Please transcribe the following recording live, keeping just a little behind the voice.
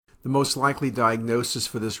The most likely diagnosis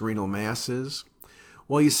for this renal mass is,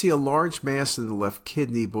 well, you see a large mass in the left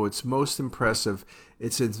kidney, but what's most impressive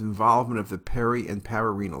is its involvement of the peri and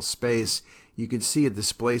pararenal space. You can see it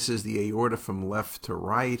displaces the aorta from left to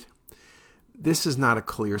right. This is not a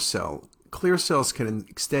clear cell. Clear cells can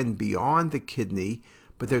extend beyond the kidney,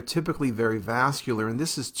 but they're typically very vascular, and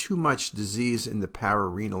this is too much disease in the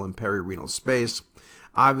pararenal and perirenal space.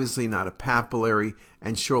 Obviously not a papillary,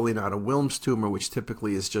 and surely not a Wilms tumor, which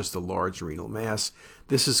typically is just a large renal mass.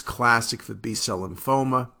 This is classic for B-cell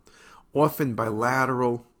lymphoma, often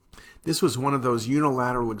bilateral. This was one of those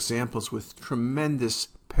unilateral examples with tremendous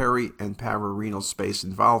peri and pararenal space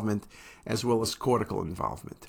involvement, as well as cortical involvement.